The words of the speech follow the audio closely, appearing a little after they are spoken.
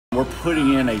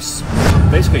putting in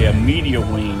basically a media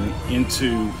wing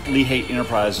into Haight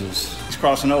Enterprises. He's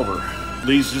crossing over.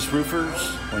 Lee's just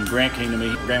roofers. When Grant came to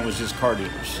me, Grant was just car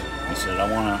dealers. He said,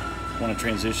 I want to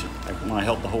transition. I want to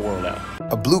help the whole world out.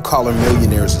 A blue-collar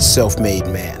millionaire is a self-made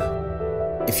man.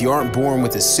 If you aren't born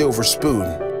with a silver spoon,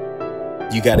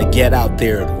 you got to get out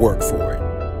there and work for it.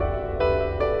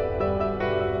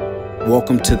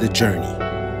 Welcome to the journey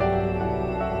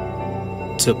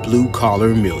to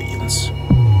blue-collar millions.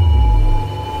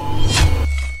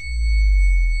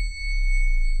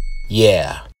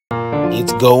 Yeah,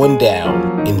 it's going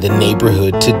down in the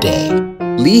neighborhood today.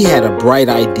 Lee had a bright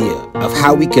idea of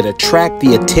how we could attract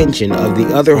the attention of the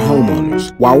other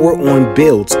homeowners while we're on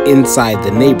builds inside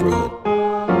the neighborhood.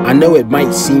 I know it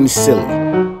might seem silly,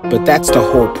 but that's the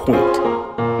whole point.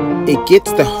 It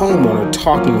gets the homeowner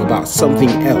talking about something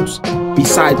else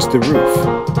besides the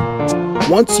roof.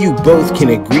 Once you both can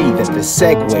agree that the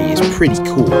Segway is pretty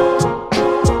cool,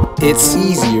 it's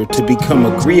easier to become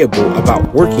agreeable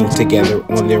about working together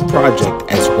on their project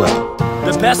as well.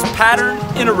 The best pattern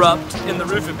interrupt in the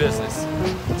roofing business.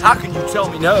 How can you tell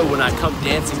me no when I come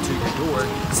dancing to your door?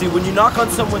 See, when you knock on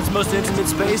someone's most intimate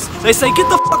space, they say, get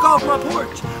the fuck off my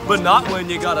porch. But not when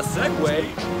you got a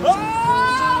Segway. Oh!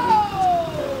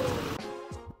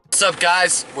 What's up,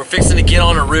 guys? We're fixing to get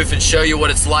on a roof and show you what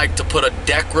it's like to put a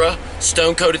Decra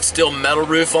stone-coated steel metal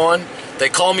roof on. They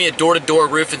call me a door-to-door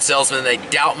roofing salesman and they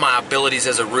doubt my abilities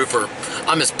as a roofer.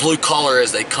 I'm as blue-collar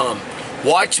as they come.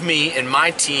 Watch me and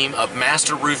my team of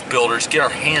master roof builders get our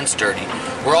hands dirty.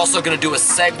 We're also going to do a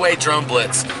Segway drone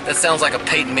blitz. That sounds like a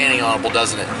Peyton Manning audible,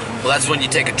 doesn't it? Well, that's when you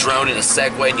take a drone in a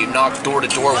Segway and you knock door to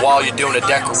door while you're doing a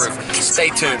Decra roof. Stay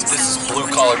tuned. This is Blue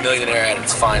Collar Millionaire at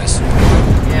its finest.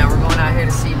 Yeah, we're going out here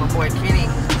to see my boy Kenny.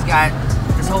 He's got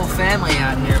his whole family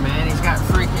out here, man. He's got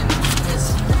freaking his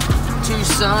 2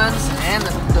 sons and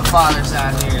the fathers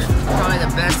out here. Probably the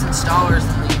best installers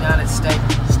in the United States.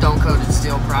 Stone-coated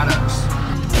steel products.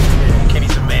 Yeah,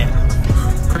 Kenny's the man.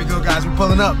 Here we go, guys. We're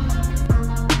pulling up.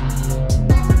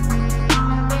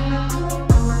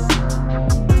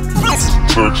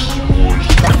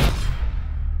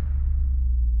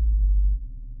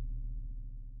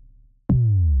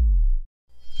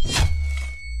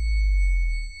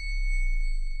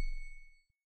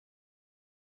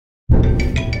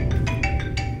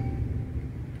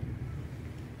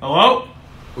 Hello?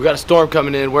 We got a storm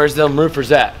coming in. Where's them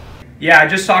roofers at? Yeah, I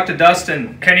just talked to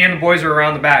Dustin. Kenny and the boys are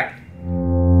around the back.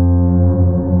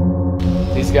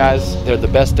 These guys, they're the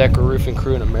best Decra roofing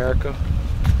crew in America.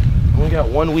 Only got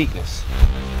one weakness.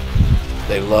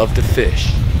 They love to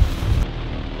fish.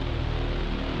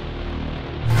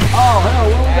 Oh, hell,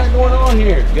 what we got going on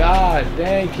here? God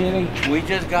dang, Kenny. We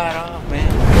just got off, man.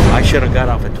 I should have got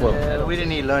off at 12. Yeah, we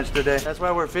didn't eat lunch today. That's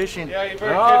why we're fishing. Yeah, you've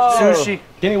heard Sushi.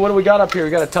 Kenny, what do we got up here? We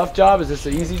got a tough job? Is this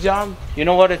an easy job? You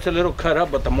know what? It's a little cut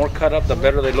up, but the more cut up, the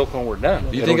better they look when we're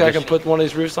done. You think I can put one of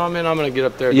these roofs on, man? I'm going to get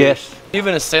up there. Yes.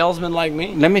 Even a salesman like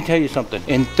me? Let me tell you something.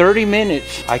 In 30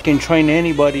 minutes, I can train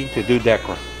anybody to do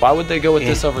Decra. Why would they go with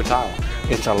this over tile?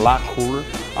 It's a lot cooler,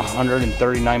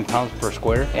 139 pounds per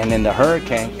square, and in the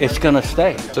hurricane, it's going to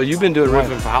stay. So you've been doing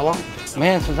roofing for how long?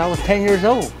 Man, since I was 10 years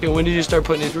old. Okay, when did you start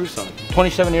putting these roofs on?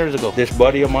 27 years ago. This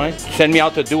buddy of mine sent me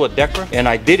out to do a Decra, and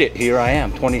I did it. Here I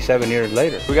am, 27 years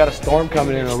later. We got a storm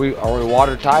coming in. Are we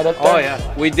watertight up there? Oh,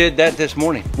 yeah. We did that this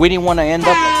morning. We didn't want to end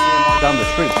up like down the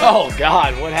street. Oh,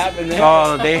 God. What happened there?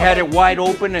 Oh, they had it wide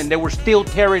open, and they were still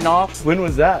tearing off. When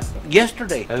was that?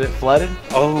 Yesterday. Has it flooded?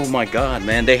 Oh, my God,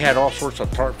 man. They had all sorts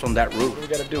of tarps on that roof. What do we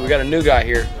got to do? We got a new guy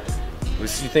here. You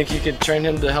think you could train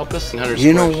him to help us?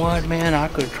 You know what, man? I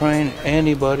could train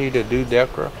anybody to do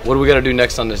Decra. What do we got to do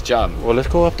next on this job? Well, let's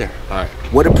go up there. All right.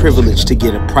 What a privilege to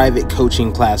get a private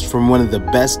coaching class from one of the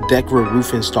best Decra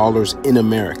roof installers in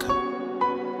America.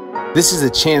 This is a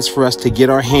chance for us to get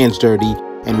our hands dirty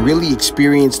and really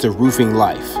experience the roofing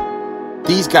life.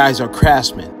 These guys are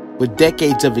craftsmen. With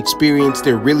decades of experience,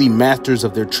 they're really masters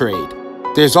of their trade.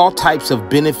 There's all types of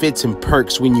benefits and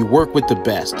perks when you work with the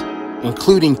best,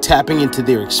 including tapping into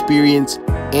their experience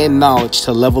and knowledge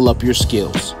to level up your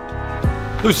skills.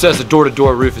 Who says a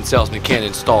door-to-door roofing salesman can't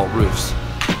install roofs?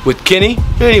 With Kenny,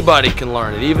 anybody can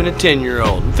learn it, even a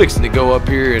 10-year-old. I'm fixing to go up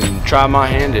here and try my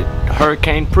hand at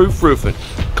hurricane-proof roofing.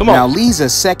 Come on. Now, Lee's a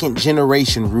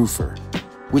second-generation roofer,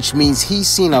 which means he's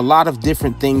seen a lot of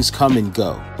different things come and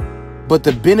go. But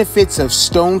the benefits of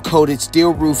stone-coated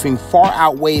steel roofing far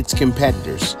outweigh its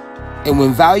competitors. And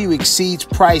when value exceeds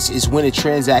price is when a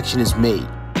transaction is made.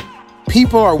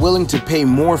 People are willing to pay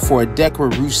more for a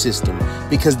Decra roof system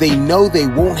because they know they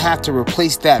won't have to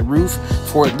replace that roof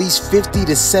for at least 50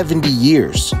 to 70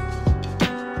 years.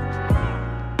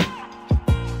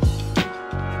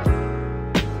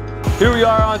 Here we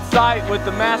are on site with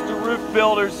the master roof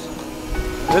builders.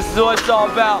 This is what it's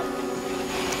all about.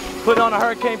 Putting on a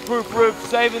hurricane-proof roof,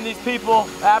 saving these people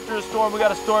after a storm. We got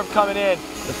a storm coming in.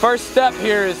 The first step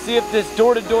here is see if this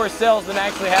door-to-door salesman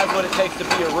actually has what it takes to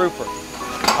be a roofer.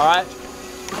 All right?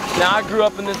 Now, I grew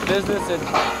up in this business and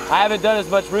I haven't done as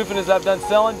much roofing as I've done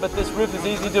selling, but this roof is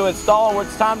easy to install where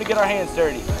it's time to get our hands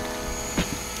dirty.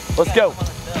 Let's go.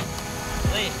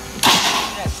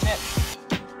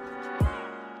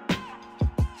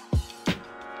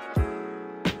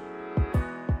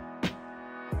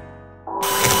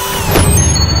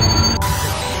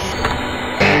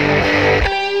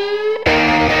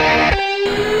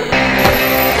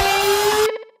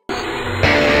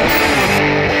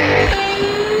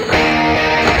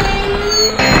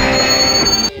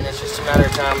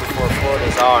 Time before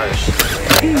Florida's ours.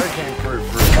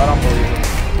 Hurricane-proof roof. I don't believe it.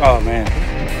 Oh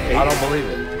man, I don't believe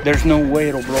it. there's no way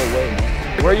it'll blow away,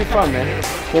 man. Where are you from, man?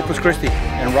 Corpus Christi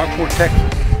and Rockport, Texas.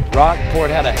 Rockport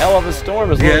had a hell of a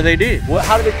storm. Yeah, they did. Well,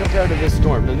 how did it compare to this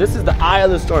storm? And this is the eye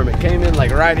of the storm. It came in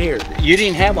like right here. You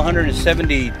didn't have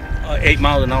 178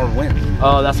 mile an hour wind.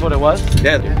 Oh, that's what it was?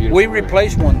 Yeah, we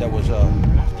replaced one that was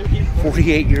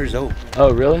 48 years old.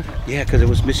 Oh, really? Yeah, because it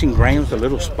was missing grains, a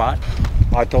little spot.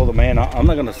 I told the man, I'm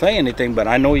not going to say anything, but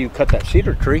I know you cut that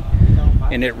cedar tree,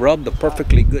 and it rubbed a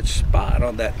perfectly good spot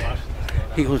on that.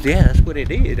 He goes, yeah, that's what it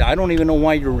did. I don't even know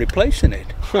why you're replacing it.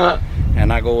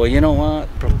 And I go, well, you know what?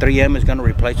 3M is going to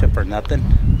replace it for nothing.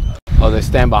 Oh, they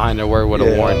stand behind their word with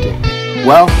a warranty.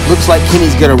 Well, looks like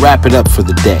Kenny's gonna wrap it up for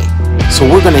the day. So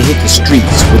we're gonna hit the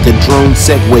streets with the drone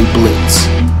Segway blitz.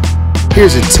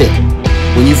 Here's a tip.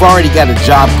 When you've already got a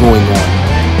job going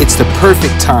on, it's the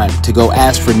perfect time to go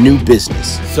ask for new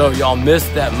business. So y'all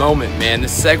missed that moment, man.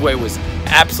 This Segway was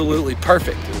absolutely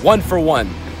perfect. 1 for 1.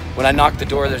 When I knocked the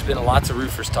door, there's been lots of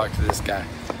roofers talk to this guy.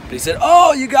 But he said,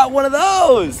 oh, you got one of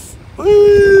those.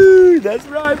 Woo, that's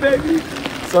right, baby.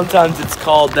 Sometimes it's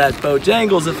called that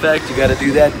Bojangles effect. You gotta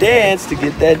do that dance to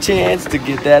get that chance to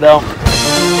get that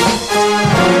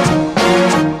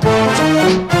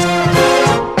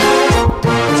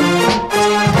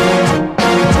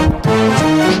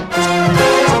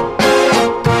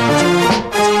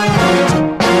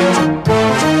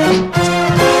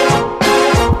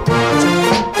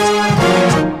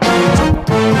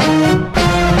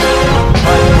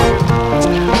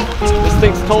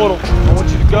thing's total. I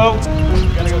want you to go.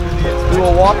 Do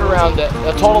a walk around it,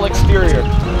 a total exterior.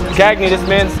 Cagney, this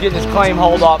man's getting his claim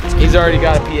hauled up. He's already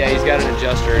got a PA, he's got an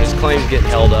adjuster, and his claim's getting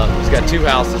held up. He's got 2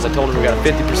 houses. I told him we got a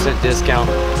 50% discount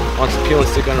on some peel and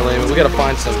stick underlayment. We got to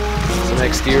find some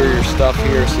exterior stuff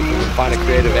here, see if we can find a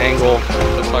creative angle.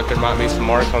 Looks like there might be some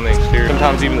marks on the exterior.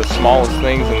 Sometimes even the smallest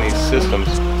things in these systems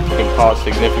can cause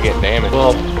significant damage.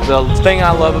 Well, the thing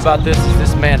I love about this is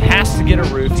this man has to get a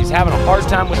roof. He's having a hard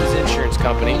time with his insurance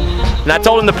company. And I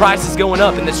told him the price is going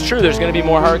up, and it's true. There's going to be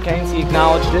more hurricanes. He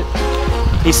acknowledged it.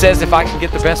 He says if I can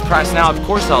get the best price now, of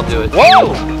course I'll do it.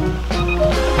 Whoa!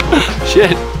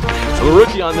 Shit. I'm a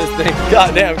rookie on this thing.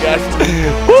 Goddamn, guys.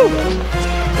 Woo!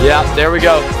 Yeah, there we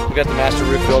go. We got the master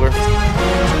roof builder.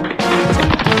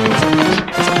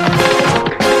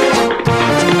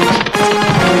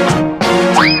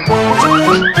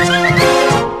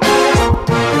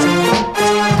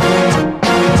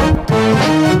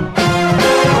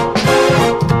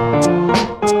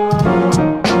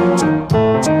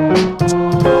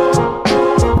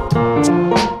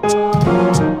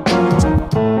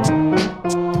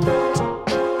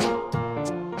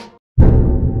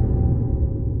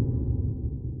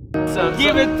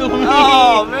 Give it to me.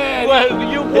 Oh man!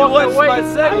 Well, you walk away. My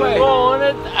Segway. I go on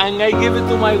it and I give it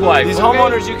to my wife. These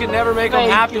homeowners, you can never make them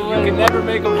happy. You can never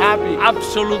make them happy.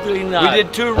 Absolutely not. We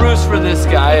did 2 roofs for this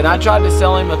guy, and I tried to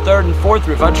sell him a 3rd and 4th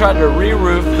roof. I tried to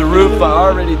re-roof the roof I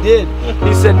already did.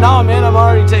 He said, "No, man, I'm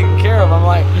already taken care of." I'm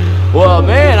like, "Well,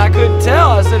 man, I couldn't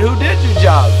tell." I said, "Who did your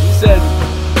job?" He said,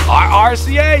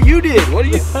 "RCA, you did." What do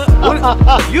you?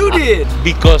 What, you did.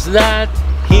 Because that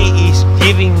he is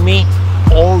giving me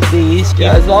all this.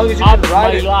 Yeah, as long as you up can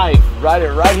write it. life. Write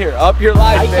it right here. Up your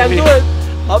life, I baby. can do it.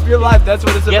 Up your life. That's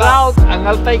what it's Get about. out and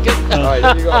I'll take it. All right,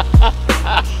 here you go.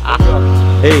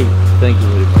 Hey, thank you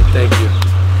very much. Thank you.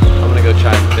 I'm gonna go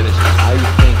try and finish this. I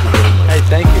thank you very much. Hey,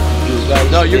 thank you. You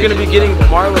guys No, you're gonna be getting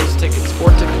Marlins tickets, 4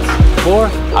 tickets. 4.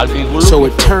 I'll be looking. So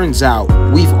it turns out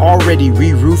we've already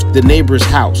re-roofed the neighbor's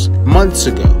house months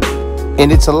ago. And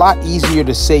it's a lot easier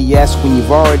to say yes when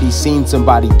you've already seen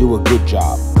somebody do a good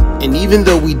job. And even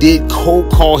though we did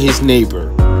cold call his neighbor,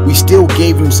 we still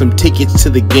gave him some tickets to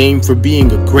the game for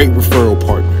being a great referral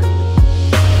partner.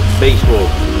 baseball.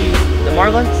 The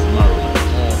Marlins?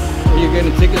 Are you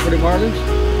getting tickets for the Marlins?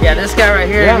 Yeah, this guy right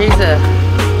here, Yeah.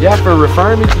 Yeah, for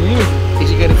referring me to you. Is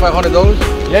he getting $500?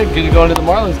 Yeah, because you're going to the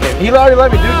Marlins game. He already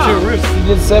let me do 2 roofs. He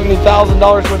did $70,000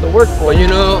 worth of work for Well, you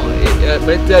know, let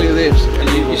me tell you this.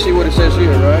 You see what it says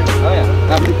here, right? Oh, yeah.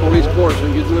 Happy police force.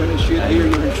 When you're doing this shit here,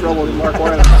 you're in trouble with Mark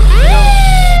Wyland.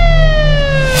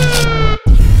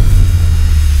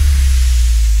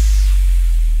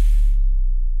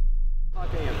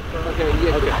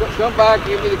 Come back,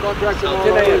 give me the contractor.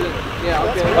 Yeah,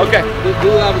 okay. Okay. Do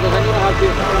that because I'm gonna have to.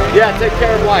 Yeah, take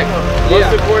care of wife. Most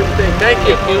important thing. Thank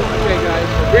you. Okay, guys.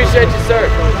 Appreciate you, sir.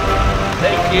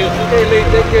 Thank you. Okay, Lee,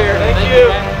 take care. Thank you.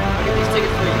 I'll get these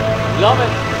tickets for you. Love it.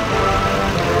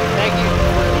 Thank you.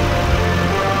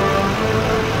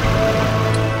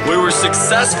 We were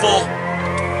successful.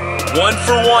 1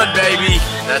 for 1, baby.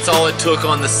 That's all it took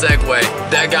on the Segway.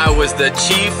 That guy was the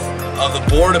chief of the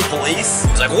board of police.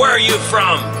 He's like, where are you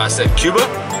from? I said, Cuba?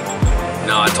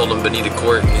 No, I told him Bonita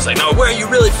Court. And he's like, no, where are you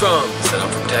really from? I said, I'm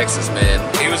from Texas, man.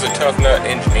 He was a tough nut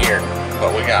engineer,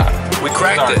 but we got it. We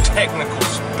cracked it. Technical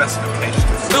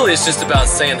specifications. Really, it's just about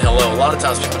saying hello. A lot of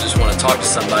times people just want to talk to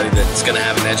somebody that's going to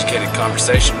have an educated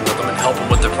conversation with them and help them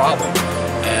with their problem.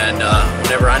 And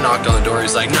whenever I knocked on the door,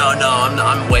 he's like, no,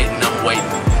 I'm waiting.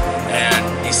 And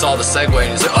he saw the Segway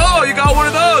and he's like, oh, you got one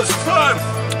of those? Fun.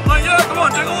 I'm like, yeah, come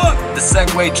on, take a look. The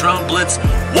Segway drone blitz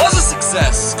was a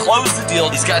success. Closed the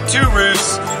deal. He's got 2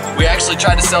 roofs. We actually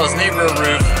tried to sell his neighbor a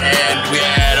roof, and we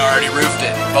had already roofed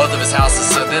it, both of his houses.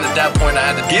 So then at that point, I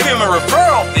had to give him a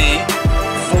referral fee,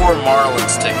 4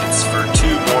 Marlins tickets for 2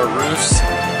 more roofs,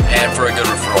 and for a good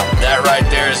referral. That right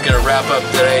there is going to wrap up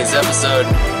today's episode.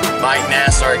 Mike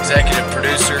Nass, our executive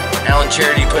producer. Alan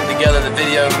Charity putting together the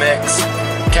video mix.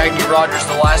 Cagney Rogers,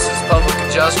 the licensed public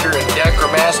adjuster and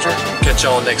Decra Master. Catch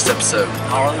y'all next episode.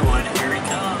 Hollywood, here he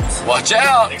comes. Watch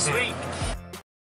out! Next week.